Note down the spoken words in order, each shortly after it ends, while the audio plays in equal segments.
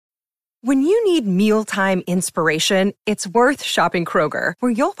When you need mealtime inspiration, it's worth shopping Kroger,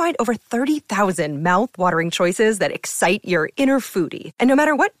 where you'll find over 30,000 mouth-watering choices that excite your inner foodie. And no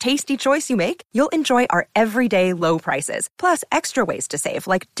matter what tasty choice you make, you'll enjoy our everyday low prices, plus extra ways to save,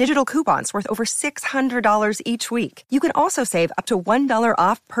 like digital coupons worth over $600 each week. You can also save up to $1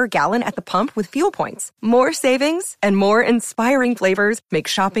 off per gallon at the pump with fuel points. More savings and more inspiring flavors make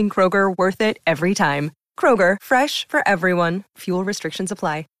shopping Kroger worth it every time. Kroger, fresh for everyone. Fuel restrictions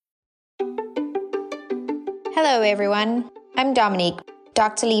apply. Hello everyone, I'm Dominique,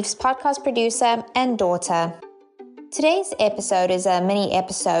 Dr. Leaf's podcast producer and daughter. Today's episode is a mini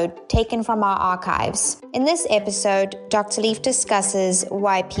episode taken from our archives. In this episode, Dr. Leaf discusses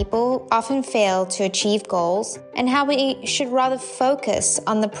why people often fail to achieve goals and how we should rather focus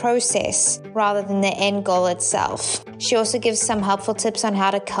on the process rather than the end goal itself. She also gives some helpful tips on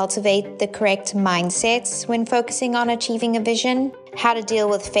how to cultivate the correct mindsets when focusing on achieving a vision, how to deal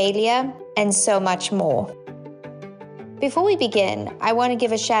with failure, and so much more. Before we begin, I want to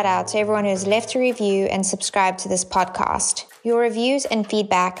give a shout out to everyone who has left a review and subscribed to this podcast. Your reviews and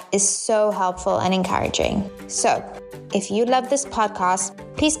feedback is so helpful and encouraging. So, if you love this podcast,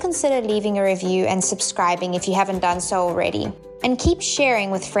 please consider leaving a review and subscribing if you haven't done so already. And keep sharing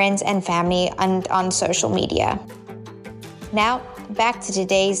with friends and family and on social media. Now, back to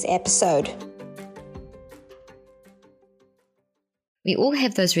today's episode. We all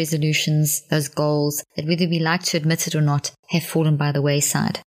have those resolutions, those goals that, whether we like to admit it or not, have fallen by the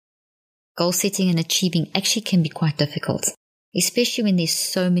wayside. Goal setting and achieving actually can be quite difficult, especially when there's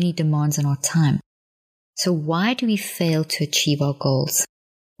so many demands on our time. So why do we fail to achieve our goals?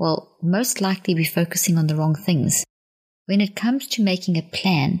 Well, most likely we're focusing on the wrong things. When it comes to making a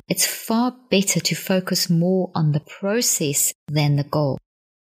plan, it's far better to focus more on the process than the goal.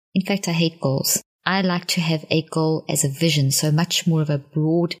 In fact, I hate goals. I like to have a goal as a vision, so much more of a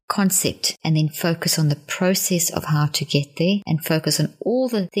broad concept, and then focus on the process of how to get there and focus on all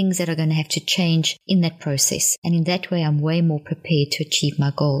the things that are going to have to change in that process. And in that way, I'm way more prepared to achieve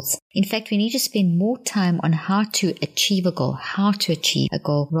my goals. In fact, we need to spend more time on how to achieve a goal,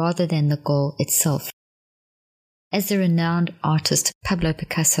 rather than the goal itself. As the renowned artist Pablo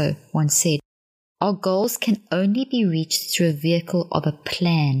Picasso once said, our goals can only be reached through a vehicle of a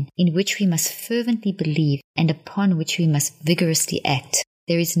plan in which we must fervently believe and upon which we must vigorously act.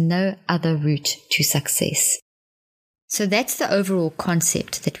 There is no other route to success. So that's the overall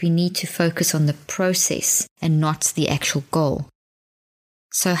concept, that we need to focus on the process and not the actual goal.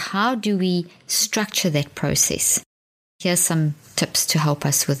 So how do we structure that process? Here's some tips to help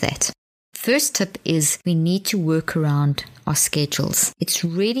us with that. First tip is we need to work around our schedules. It's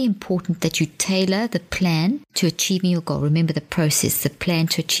really important that you tailor the plan to achieving your goal. Remember the process, the plan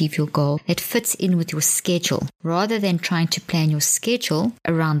to achieve your goal that fits in with your schedule, rather than trying to plan your schedule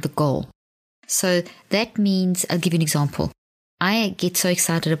around the goal. So that means, I'll give you an example. I get so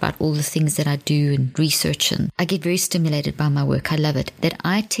excited about all the things that I do and research, and I get very stimulated by my work. I love it. That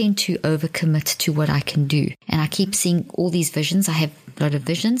I tend to overcommit to what I can do. And I keep seeing all these visions. I have a lot of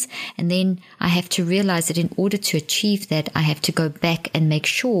visions. And then I have to realize that in order to achieve that, I have to go back and make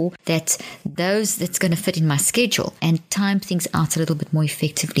sure that that's going to fit in my schedule and time things out a little bit more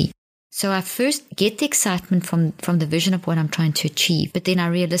effectively. So I first get the excitement from the vision of what I'm trying to achieve, but then I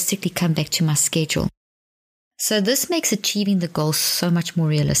realistically come back to my schedule. So this makes achieving the goal so much more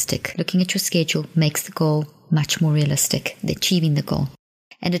realistic. Looking at your schedule makes the goal much more realistic, achieving the goal.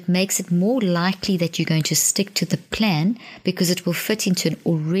 And it makes it more likely that you're going to stick to the plan because it will fit into an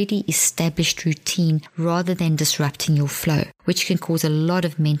already established routine rather than disrupting your flow, which can cause a lot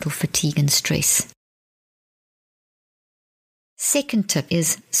of mental fatigue and stress. Second tip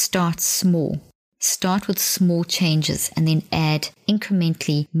is start small. Start with small changes and then add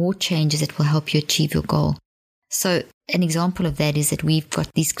incrementally more changes that will help you achieve your goal. So an example of that is that we've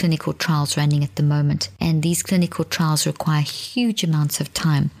got these clinical trials running at the moment, and these clinical trials require huge amounts of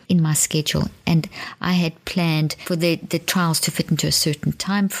time in my schedule. And I had planned for the trials to fit into a certain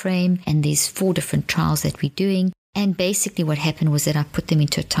time frame, and there's 4 different trials that we're doing. And basically what happened was that I put them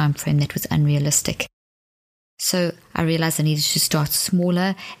into a time frame that was unrealistic. So I realized I needed to start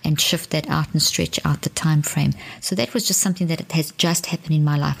smaller and shift that out and stretch out the time frame. So that was just something that has just happened in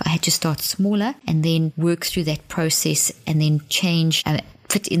my life. I had to start smaller and then work through that process and then change,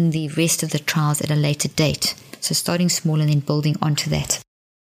 fit in the rest of the trials at a later date. So starting small and then building onto that.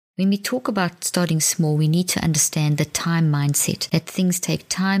 When we talk about starting small, we need to understand the time mindset, that things take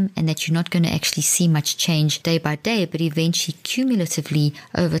time and that you're not going to actually see much change day by day, but eventually, cumulatively,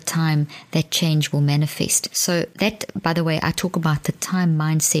 over time, that change will manifest. So that, by the way, I talk about the time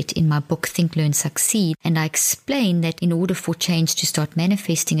mindset in my book, Think, Learn, Succeed, and I explain that in order for change to start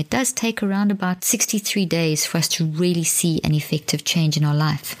manifesting, it does take around about 63 days for us to really see an effective change in our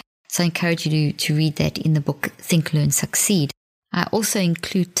life. So I encourage you to read that in the book, Think, Learn, Succeed. I also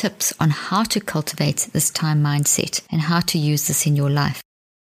include tips on how to cultivate this time mindset and how to use this in your life.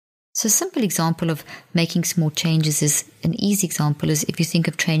 So a simple example of making small changes is, an easy example is if you think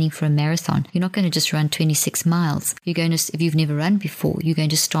of training for a marathon. You're not going to just run 26 miles. You're going to, if you've never run before, you're going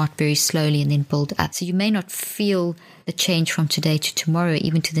to start very slowly and then build up. So you may not feel the change from today to tomorrow,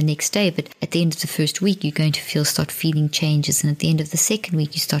 even to the next day, but at the end of the first week, you're going to start feeling changes. And at the end of the second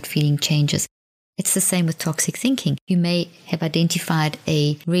week, you start feeling changes. It's the same with toxic thinking. You may have identified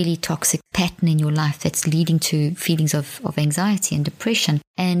a really toxic pattern in your life that's leading to feelings of anxiety and depression,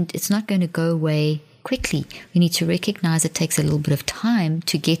 and it's not going to go away quickly. We need to recognize it takes a little bit of time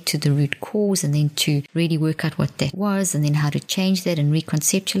to get to the root cause and then to really work out what that was and then how to change that and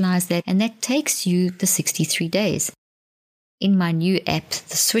reconceptualize that. And that takes you the 63 days. In my new app,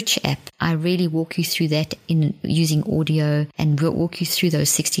 the Switch app, I really walk you through that in using audio and we'll walk you through those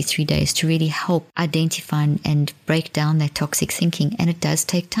 63 days to really help identify and break down that toxic thinking. And it does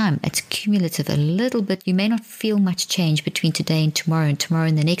take time. It's cumulative a little bit. You may not feel much change between today and tomorrow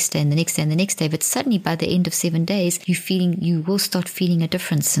and the next day and the next day and the next day, but suddenly by the end of 7 days, you will start feeling a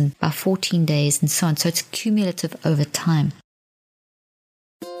difference, and by 14 days and so on. So it's cumulative over time.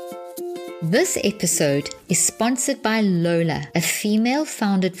 This episode is sponsored by Lola, a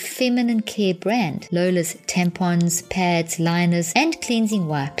female-founded feminine care brand. Lola's tampons, pads, liners, and cleansing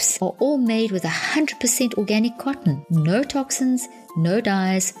wipes are all made with 100% organic cotton. No toxins, no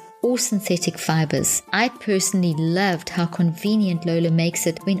dyes, or synthetic fibers. I personally loved how convenient Lola makes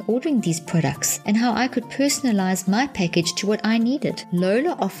it when ordering these products and how I could personalize my package to what I needed.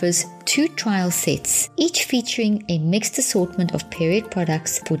 Lola offers 2 trial sets, each featuring a mixed assortment of period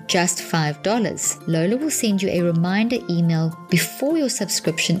products for just $5. Lola will send you a reminder email before your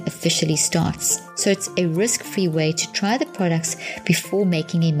subscription officially starts. So it's a risk-free way to try the products before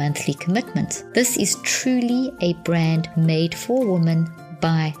making a monthly commitment. This is truly a brand made for women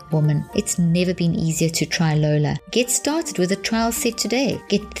by woman. It's never been easier to try Lola. Get started with a trial set today.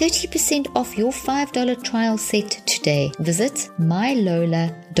 Get 30% off your $5 trial set today. Visit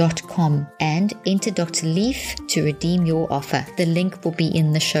mylola.com and enter Dr. Leaf to redeem your offer. The link will be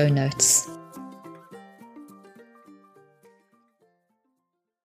in the show notes.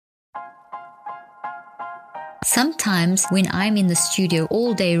 Sometimes when I'm in the studio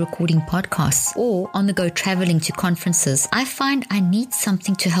all day recording podcasts or on the go traveling to conferences, I find I need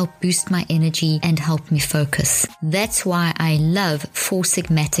something to help boost my energy and help me focus. That's why I love Four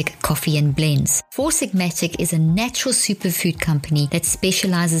Sigmatic Coffee and Blends. Four Sigmatic is a natural superfood company that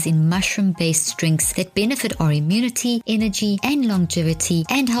specializes in mushroom-based drinks that benefit our immunity, energy, and longevity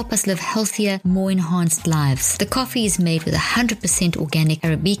and help us live healthier, more enhanced lives. The coffee is made with 100% organic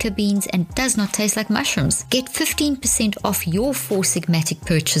Arabica beans and does not taste like mushrooms. Get 15% off your Four Sigmatic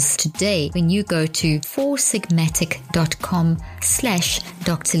purchase today when you go to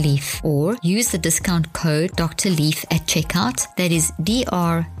foursigmatic.com/Dr. Leaf or use the discount code Dr. Leaf at checkout. That is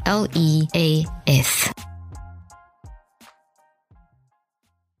DRLEAF.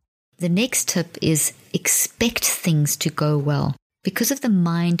 The next tip is expect things to go well. Because of the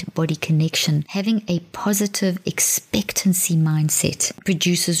mind-body connection, having a positive expectancy mindset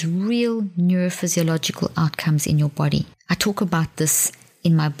produces real neurophysiological outcomes in your body. I talk about this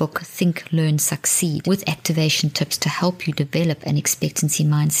in my book, Think, Learn, Succeed, with activation tips to help you develop an expectancy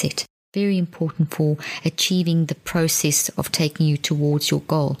mindset. Very important for achieving the process of taking you towards your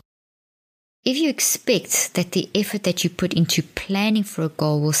goal. If you expect that the effort that you put into planning for a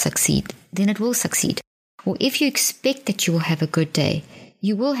goal will succeed, then it will succeed. Or if you expect that you will have a good day,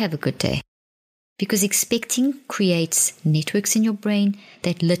 you will have a good day. Because expecting creates networks in your brain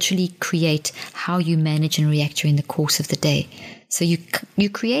that literally create how you manage and react during the course of the day. So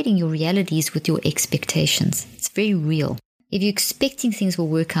you're creating your realities with your expectations. It's very real. If you're expecting things will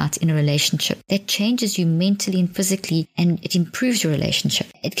work out in a relationship, that changes you mentally and physically, and it improves your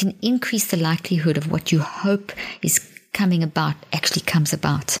relationship. It can increase the likelihood of what you hope is coming about actually comes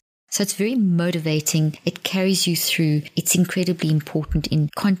about. So it's very motivating. It carries you through. It's incredibly important in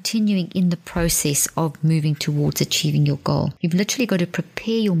continuing in the process of moving towards achieving your goal. You've literally got to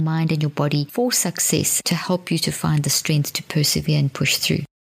prepare your mind and your body for success to help you to find the strength to persevere and push through.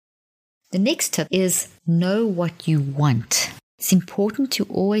 The next tip is know what you want. It's important to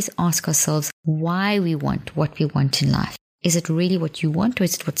always ask ourselves why we want what we want in life. Is it really what you want, or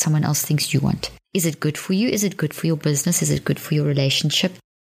is it what someone else thinks you want? Is it good for you? Is it good for your business? Is it good for your relationship?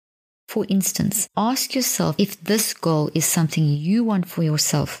 For instance, ask yourself if this goal is something you want for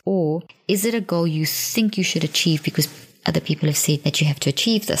yourself, or is it a goal you think you should achieve because other people have said that you have to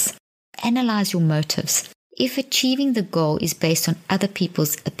achieve this. Analyze your motives. If achieving the goal is based on other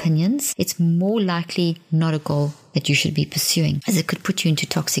people's opinions, it's more likely not a goal that you should be pursuing, as it could put you into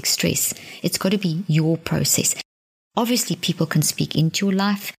toxic stress. It's got to be your process. Obviously, people can speak into your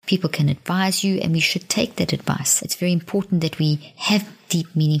life, people can advise you, and we should take that advice. It's very important that we have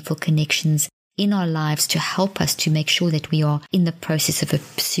deep, meaningful connections in our lives to help us to make sure that we are in the process of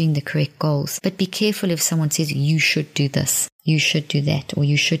pursuing the correct goals. But be careful if someone says, you should do this, you should do that, or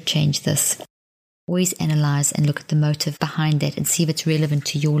you should change this. Always analyze and look at the motive behind that and see if it's relevant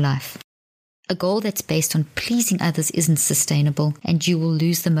to your life. A goal that's based on pleasing others isn't sustainable, and you will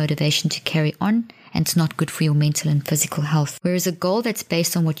lose the motivation to carry on, and it's not good for your mental and physical health. Whereas a goal that's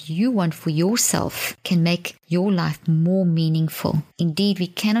based on what you want for yourself can make your life more meaningful. Indeed, we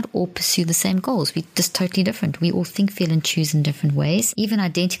cannot all pursue the same goals. We're just totally different. We all think, feel, and choose in different ways. Even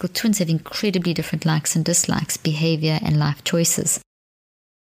identical twins have incredibly different likes and dislikes, behavior, and life choices.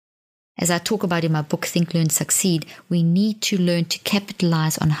 As I talk about in my book, Think, Learn, Succeed, we need to learn to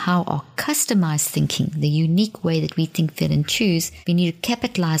capitalize on how our customized thinking, the unique way that we think, feel, and choose, we need to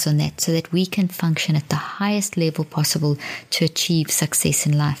capitalize on that so that we can function at the highest level possible to achieve success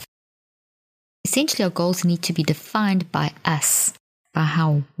in life. Essentially, our goals need to be defined by us, by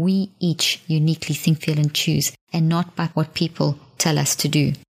how we each uniquely think, feel, and choose, and not by what people tell us to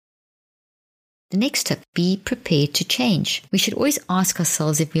do. The next tip, be prepared to change. We should always ask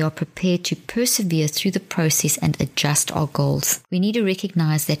ourselves if we are prepared to persevere through the process and adjust our goals. We need to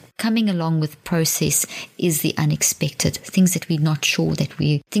recognize that coming along with process is the unexpected, things that we're not sure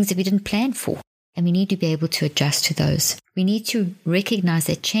things that we didn't plan for. And we need to be able to adjust to those. We need to recognize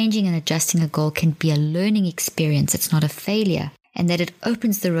that changing and adjusting a goal can be a learning experience. It's not a failure. And that it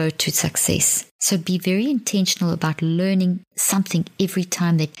opens the road to success. So be very intentional about learning something every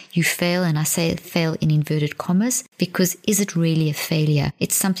time that you fail, and I say fail in inverted commas, because is it really a failure?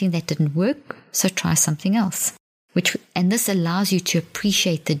 It's something that didn't work, so try something else. And this allows you to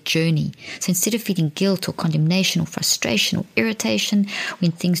appreciate the journey. So instead of feeling guilt or condemnation or frustration or irritation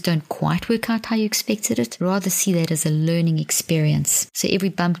when things don't quite work out how you expected it, rather see that as a learning experience. So every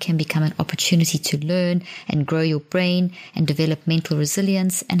bump can become an opportunity to learn and grow your brain and develop mental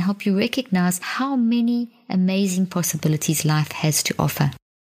resilience and help you recognize how many amazing possibilities life has to offer.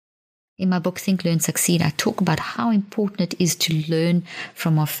 In my book, Think, Learn, Succeed, I talk about how important it is to learn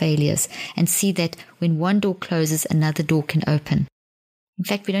from our failures and see that when one door closes, another door can open. In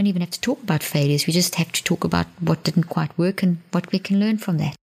fact, we don't even have to talk about failures. We just have to talk about what didn't quite work and what we can learn from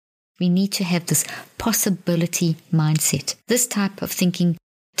that. We need to have this possibility mindset. This type of thinking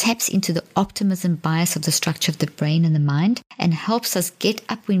taps into the optimism bias of the structure of the brain and the mind and helps us get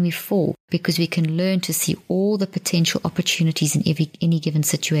up when we fall, because we can learn to see all the potential opportunities in any given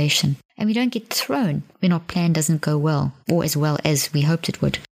situation. And we don't get thrown when our plan doesn't go well, or as well as we hoped it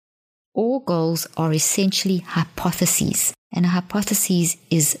would. All goals are essentially hypotheses, and a hypothesis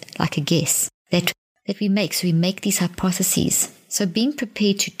is like a guess that we make. So we make these hypotheses. So being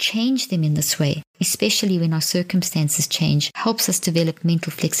prepared to change them in this way, especially when our circumstances change, helps us develop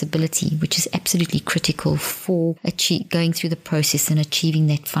mental flexibility, which is absolutely critical for going through the process and achieving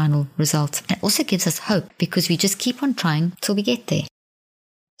that final result. And it also gives us hope, because we just keep on trying till we get there.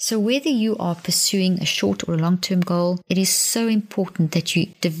 So whether you are pursuing a short or a long-term goal, it is so important that you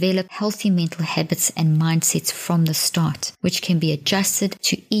develop healthy mental habits and mindsets from the start, which can be adjusted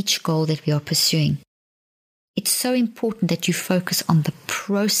to each goal that we are pursuing. It's so important that you focus on the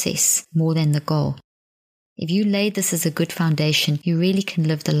process more than the goal. If you lay this as a good foundation, you really can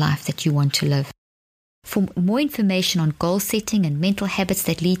live the life that you want to live. For more information on goal setting and mental habits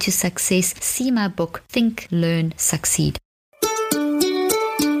that lead to success, see my book, Think, Learn, Succeed.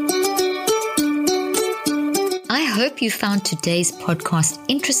 I hope you found today's podcast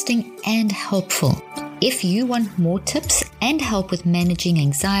interesting and helpful. If you want more tips and help with managing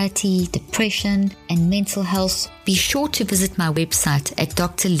anxiety, depression, and mental health, be sure to visit my website at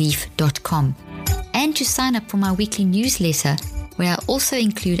drleaf.com and to sign up for my weekly newsletter, where I also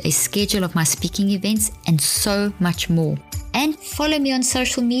include a schedule of my speaking events and so much more. And follow me on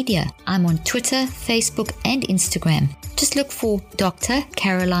social media. I'm on Twitter, Facebook, and Instagram. Just look for Dr.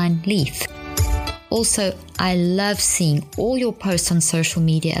 Caroline Leaf. Also, I love seeing all your posts on social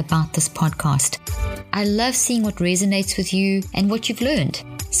media about this podcast. I love seeing what resonates with you and what you've learned.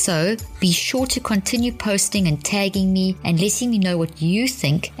 So be sure to continue posting and tagging me and letting me know what you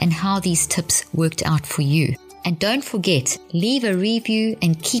think and how these tips worked out for you. And don't forget, leave a review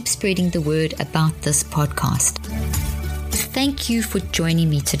and keep spreading the word about this podcast. Thank you for joining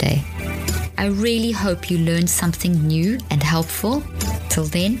me today. I really hope you learned something new and helpful. Till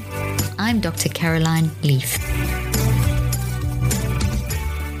then, I'm Dr. Caroline Leaf.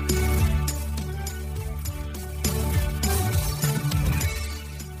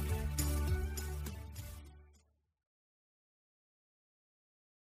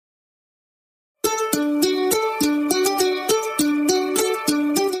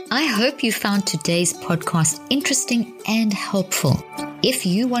 I hope you found today's podcast interesting and helpful. If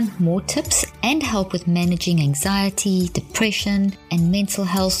you want more tips and help with managing anxiety, depression, and mental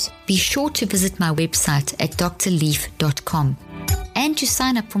health, be sure to visit my website at drleaf.com and to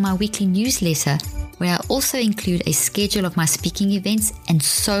sign up for my weekly newsletter, where I also include a schedule of my speaking events and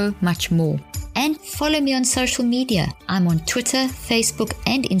so much more. And follow me on social media. I'm on Twitter, Facebook,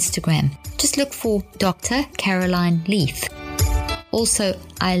 and Instagram. Just look for Dr. Caroline Leaf. Also,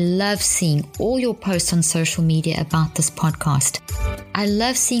 I love seeing all your posts on social media about this podcast. I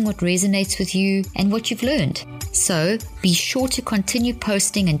love seeing what resonates with you and what you've learned. So be sure to continue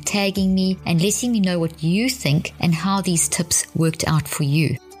posting and tagging me and letting me know what you think and how these tips worked out for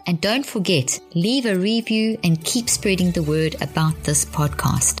you. And don't forget, leave a review and keep spreading the word about this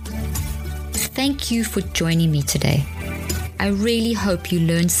podcast. Thank you for joining me today. I really hope you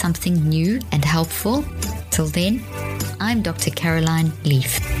learned something new and helpful. Till then, I'm Dr. Caroline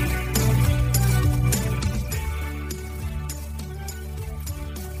Leaf.